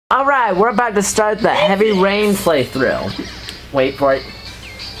Alright, we're about to start the Heavy Rain playthrough. Wait for it.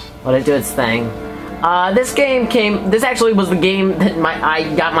 Let it do its thing. This actually was the game that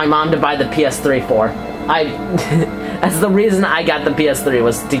I got my mom to buy the PS3 for. That's the reason I got the PS3,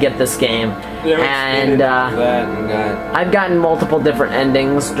 was to get this game. And, I've gotten multiple different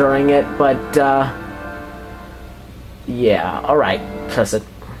endings during it, but, yeah, alright, press it.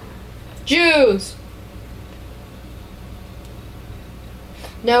 Jews!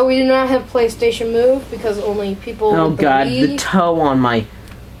 No, we do not have PlayStation Move because only people. Oh god, the toe on my.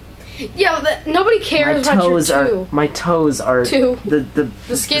 Yeah, nobody cares about your toe. My toes are. The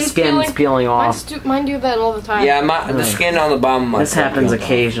skin's peeling off. Mine do that all the time. Yeah, the skin on the bottom of my foot. This happens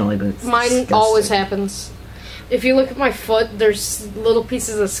occasionally, but it's mine disgusting. always happens. If you look at my foot, there's little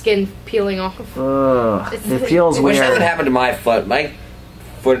pieces of skin peeling off. Ugh, it feels weird. I wish that would happen to my foot. My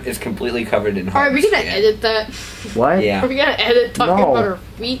foot is completely covered in hard Are we gonna edit that? What? Yeah. Are we gonna edit talking about our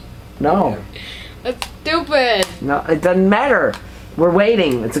feet? No. That's stupid. No, it doesn't matter. We're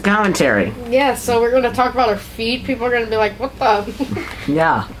waiting. It's a commentary. Yeah, so we're gonna talk about our feet. People are gonna be like, what the?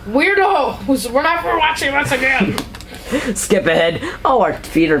 Yeah. Weirdo! We're not watching this again. Skip ahead. Oh, our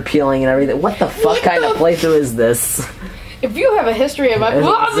feet are peeling and everything. What the fuck kind of playthrough is this? If you have a history of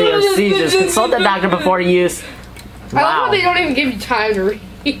seizures, consult the doctor before use. Wow. I love how they don't even give you time to read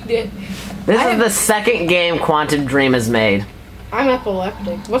it. This is the second game Quantum Dream has made. I'm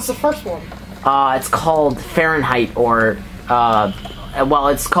epileptic. What's the first one? It's called Fahrenheit, or well,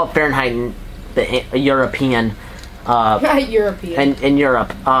 it's called Fahrenheit in the European. European. In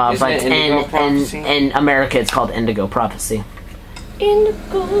Europe, but in America it's called Indigo Prophecy.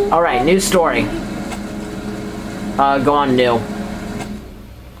 Indigo. All right, new story. Go on, new.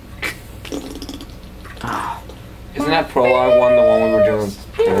 Isn't that prologue one the one we were doing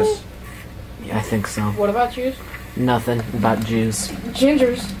this? Yeah, I think so. What about Jews? Nothing about Jews.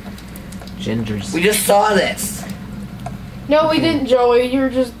 Gingers. Gingers. We just saw this. No, we didn't, Joey. You're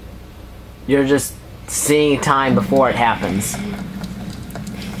just seeing time before it happens.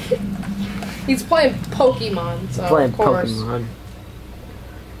 He's playing Pokemon, so playing of course. Pokemon.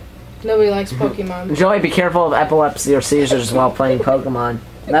 Nobody likes Pokemon. Joey, be careful of epilepsy or seizures while playing Pokemon.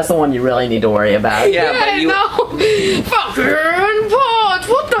 That's the one you really need to worry about. Yeah, but you... Fucking pods!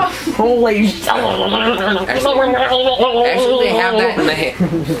 What the? Holy... Actually, they have that in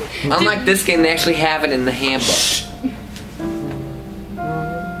the Unlike this game, they actually have it in the handbook.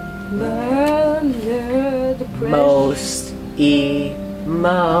 Most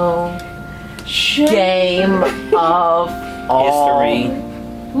emo game of all history.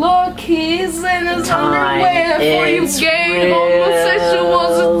 Look, he's in his time. underwear for you gay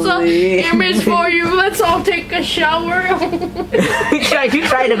homosexuals. It's an image for you. Let's all take a shower. You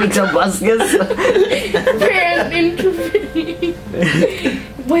trying to be Tobuscus?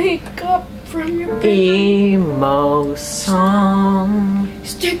 Wake up from your bed. Emo song.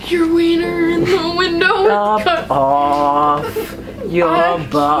 Stick your wiener in the window. Up off your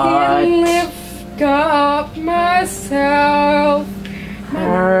butt. I can't lift up myself.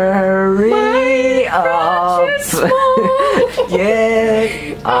 Hurry up.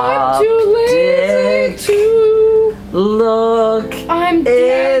 Get up, Dick. Look, I'm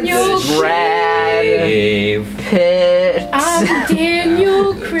Daniel Craig. Pit. I'm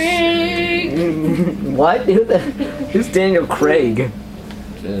Daniel Craig. What? Who's Daniel Craig?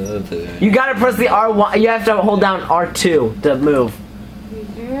 You gotta press the R1. You have to hold down R2 to move.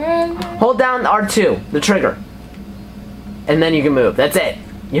 Hold down R2, the trigger. And then you can move. That's it.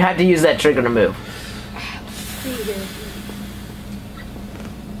 You have to use that trigger to move.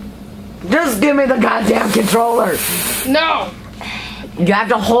 Just give me the goddamn controller. No. You have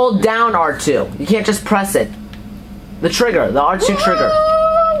to hold down R2. You can't just press it. The trigger, the R2 trigger.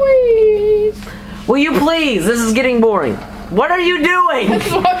 Will you please? This is getting boring. What are you doing? Let's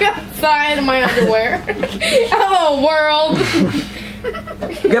walk outside in my underwear. Hello, world.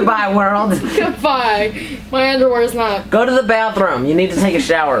 Goodbye, world. Goodbye. My underwear is not. Go to the bathroom. You need to take a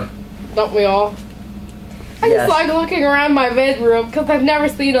shower. Don't we all? I just like looking around my bedroom because I've never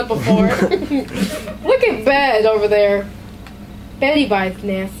seen it before. Look at bed over there. Betty Bite's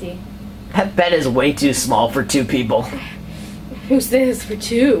nasty. That bed is way too small for two people. Who says for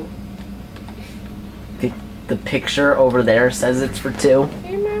two? The picture over there says it's for two.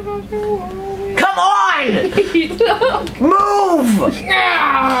 Come on! Move!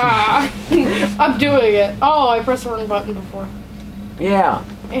 I'm doing it. Oh, I pressed the wrong button before. Yeah.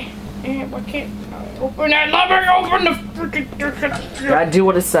 Why can't I open that? Let me open the freaking... Gotta do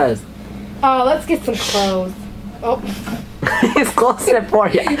what it says. Let's get some clothes. Oh. He's closing it for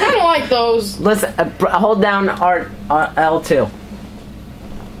you. I don't like those. Listen, hold down L2.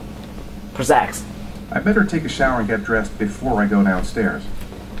 Press X. I better take a shower and get dressed before I go downstairs.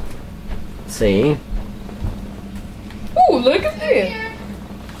 See? Ooh, look at this.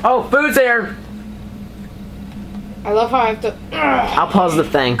 Oh, food's here! I love how I have to. I'll pause the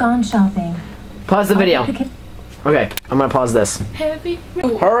thing. Gone shopping. Pause the video. Okay, I'm gonna pause this. Heavy.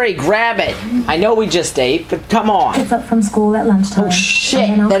 Hurry, grab it! I know we just ate, but come on! Picked up from school at lunchtime. Oh shit,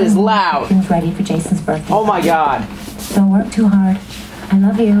 And then I'll that is come home and loud. get things ready for Jason's birthday. Oh my god. Don't work too hard. I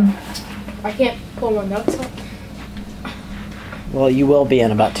love you. I can't pull my nuts up. Well, you will be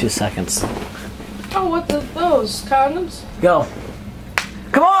in about 2 seconds. Oh, what those condoms? Go.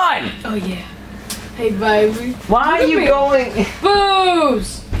 Come on! Oh yeah. Hey baby. Why are you going?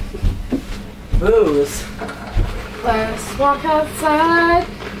 Booze. Booze. Let's walk outside.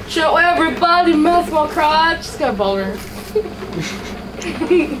 Show everybody my small crotch. Just got a boner. I'm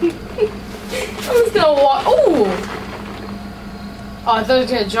just gonna walk. Ooh. Oh, I thought I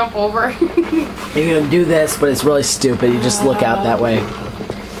was gonna jump over. You're gonna do this, but it's really stupid. You just look out that way.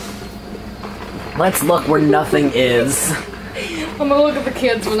 Let's look where nothing is. I'm gonna look at the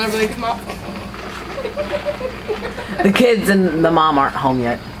kids whenever they come up. The kids and the mom aren't home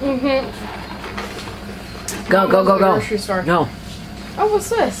yet. Go, go, go, go. Grocery store. Go. Oh, what's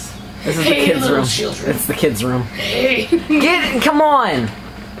this? This is the Hey, kids' little room. children. It's the kids' room. Hey. Get it, come on!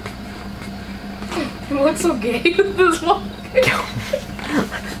 You look so gay with this walk.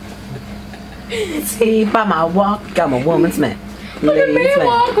 See, by my walk, I'm a woman's man. Look at me Ladies' man.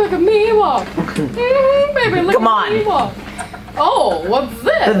 walk, look at me walk. Baby, look Come at on. me walk. Oh, what's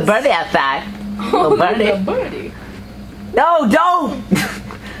this? There's a birdie outside. Oh, Little there's birdie. a birdie. No, don't!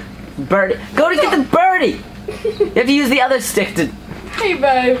 Birdie. Go to get the birdie! You have to use the other stick to... Hey,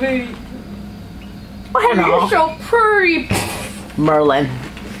 baby. I don't You're know. so pretty. Merlin.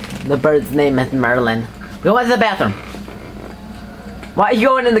 The bird's name is Merlin. Go into the bathroom. Why are you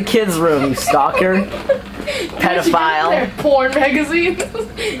going in the kids' room, you stalker? Pedophile. Their porn magazines.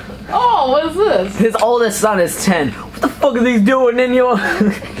 Oh, what is this? His oldest son is 10. What the fuck are these doing in your...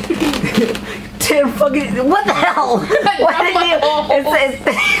 10 fucking... What the hell? What did you...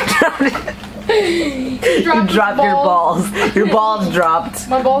 You dropped your balls. Your balls dropped.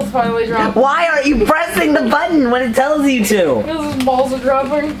 My balls finally dropped. Why aren't you pressing the button when it tells you to? Because his balls are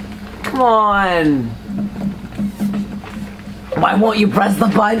dropping. Come on. Why won't you press the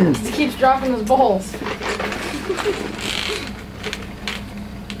button? He keeps dropping his balls.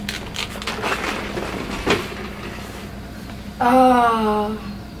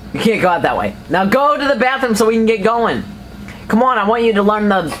 You can't go out that way. Now go to the bathroom so we can get going. Come on, I want you to learn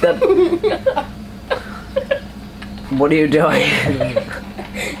the... What are you doing?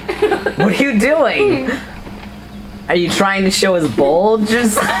 What are you doing? Are you trying to show his bulge or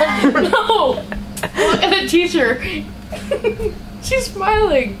something? No! Look at the teacher. She's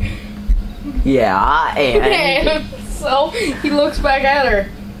smiling. Yeah, and... And so he looks back at her.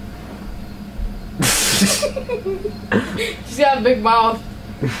 She's got a big mouth.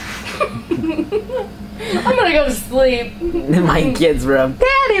 I'm gonna go to sleep. In my kid's room.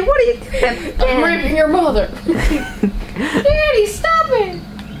 Daddy, what are you doing? I'm raping your mother. Daddy, stop it.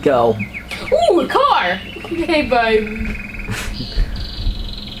 Go. Ooh, a car. Hey, babe.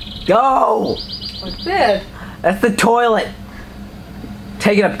 Go! What's this? That's the toilet.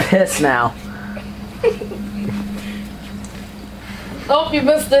 Taking a piss now. Oh, you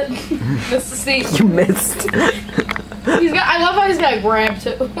missed it. Missed the seat. You missed. He's got. I love how he's got a grab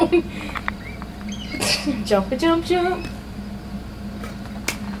too. Jump, jump, jump.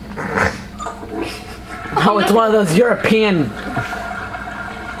 Oh, it's one of those European...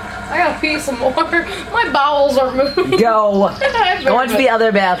 I gotta pee some more. My bowels are moving. Go. Go into the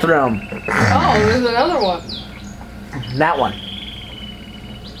other bathroom. Oh, there's another one. That one.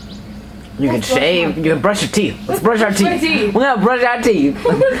 You can Let's brush shave. You can brush your teeth. Let's brush our brush my teeth. teeth. We're gonna brush our teeth.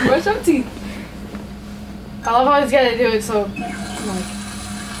 Brush up teeth. I love how he's gotta do it so. Like,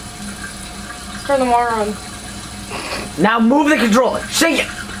 let's turn the water on. Now move the controller. Shake it.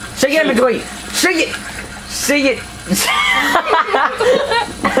 Shake it in between. Shake it. Shake it.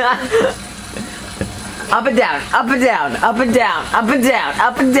 Up and down. Up and down. Up and down. Up and down.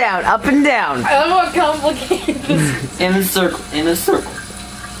 Up and down. Up and down. I love how complicated this is. In a circle. In a circle.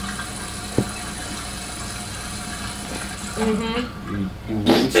 You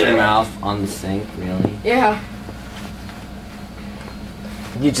rinse your mouth on the sink, really? Yeah.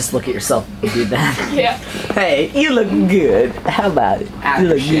 You just look at yourself and do that. Yeah. Hey, you look good. How about it? You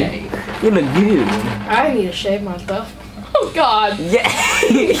look Aftershave. good. You look good. I need to shave myself. Oh God. Yeah.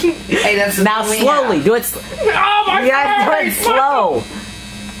 Hey, that's the Now thing we slowly have. do it. Oh my You gotta do it face! slow.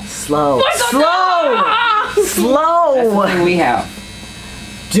 Slow. My- Slow. That's the Slow. thing we have.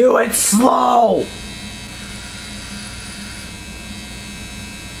 Do it slow!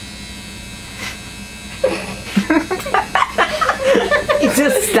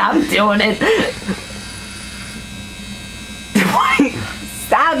 Just stop doing it.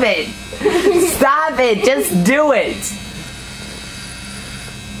 Stop it. Stop it. Just do it.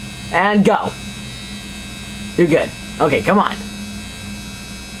 And go. You're good. Okay, come on.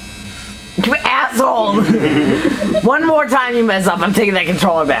 You asshole! One more time you mess up, I'm taking that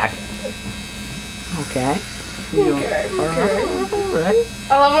controller back. Okay. Okay. Alright.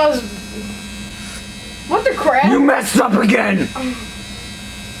 I love how I was... What the crap? You messed up again!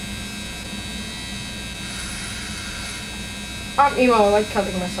 I'm emo, I like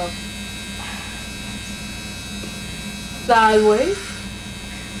cutting myself. Sideways.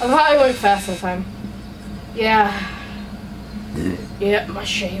 I love how I went fast this time. Yeah. Yeah, my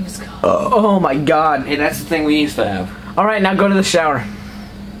shave is gone. Oh my god. Hey, that's the thing we used to have. Alright, now go to the shower.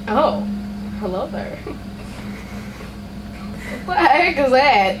 Oh. Hello there. What the heck is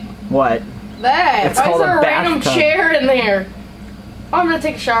that? What? That. It's Why is called there a a random bathtub. chair in there? Oh, I'm gonna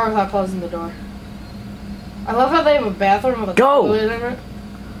take a shower without closing the door. I love how they have a bathroom with a Go! toilet in it.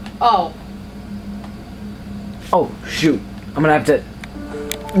 Oh. Oh, shoot. I'm gonna have to...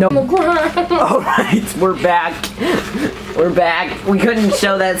 No. Alright, we're back. We're back. We couldn't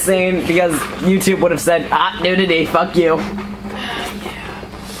show that scene because YouTube would have said, ah, nudity, fuck you.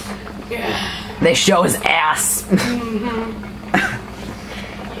 Yeah. They show his ass.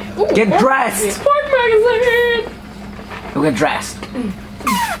 Ooh, Get Spark- dressed. Spark magazine! Go get dressed.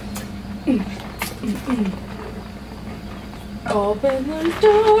 Open the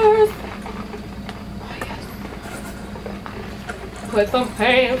doors. Put some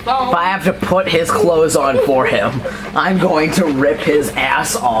pants on. If I have to put his clothes on for him, I'm going to rip his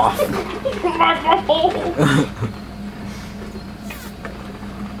ass off.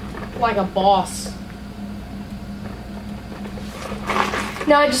 Like a boss.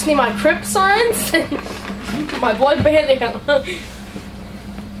 Now I just need my Crip signs and my blood bandana.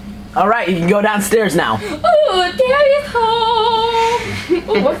 Alright, you can go downstairs now. Ooh, Daddy's home!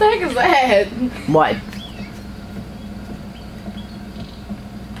 Ooh, what the heck is that? What?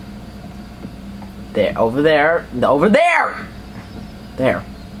 There, over there, over there! There.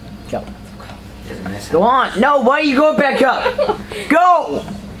 Go. Go on. No, why are you going back up? Go!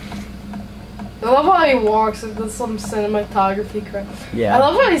 I love how he walks and does some cinematography crap. Yeah. I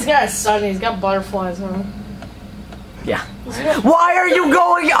love how he's got a sun, he's got butterflies on him. Yeah. Why are you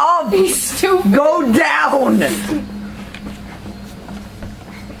going up? He's stupid. Go down!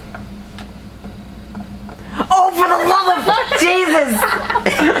 Oh, for the love of Jesus!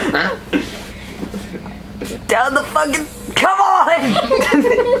 Down the fucking... Come on!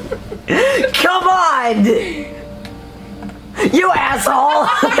 Come on! You asshole!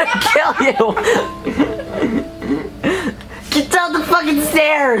 I'm gonna kill you! Get down the fucking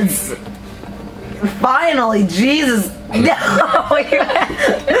stairs! Finally, Jesus! No!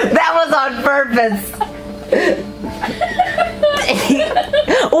 That was on purpose!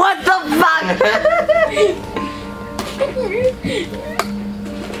 What the fuck?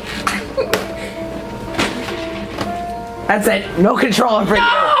 That's it. No controller for you.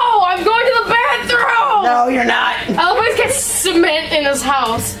 No! I'm going to the bathroom! No, you're not. I always get cement in his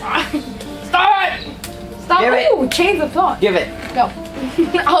house. Stop it! Stop Give it! it. Ooh, change the thought. Give it. No.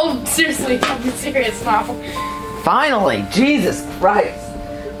 Oh, seriously, I'll be serious now. Finally, Jesus Christ.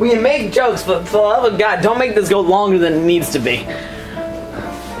 We can make jokes, but for the love of God, don't make this go longer than it needs to be.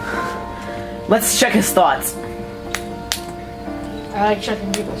 Let's check his thoughts. I like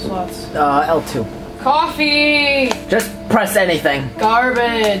checking people's thoughts. L2. Coffee! Just press anything.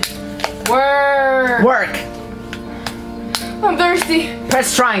 Garbage! Work! Work. I'm thirsty.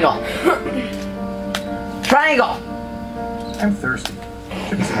 Press triangle. Triangle. I'm thirsty.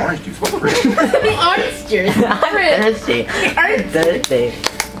 Should be some orange juice for free. Orange juice. I'm thirsty. I'm thirsty.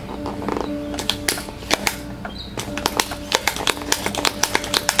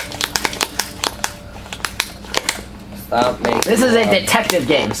 Stop making This is a detective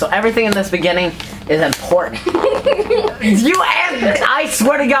game, so everything in this beginning is important. You and I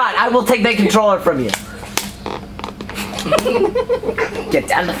swear to God, I will take that controller from you. Get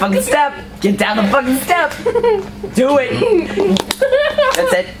down the fucking step. Get down the fucking step. Do it.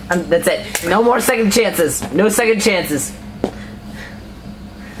 That's it. That's it. No more second chances. No second chances.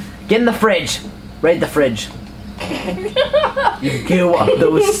 Get in the fridge. Raid the fridge. You go up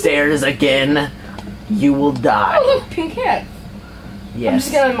those stairs again, you will die. Oh, look, pink hat. Yes. I'm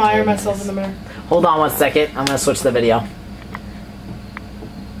just gonna admire myself in the mirror. Hold on 1 second. I'm gonna switch the video.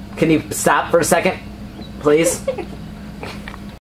 Can you stop for a second? Please?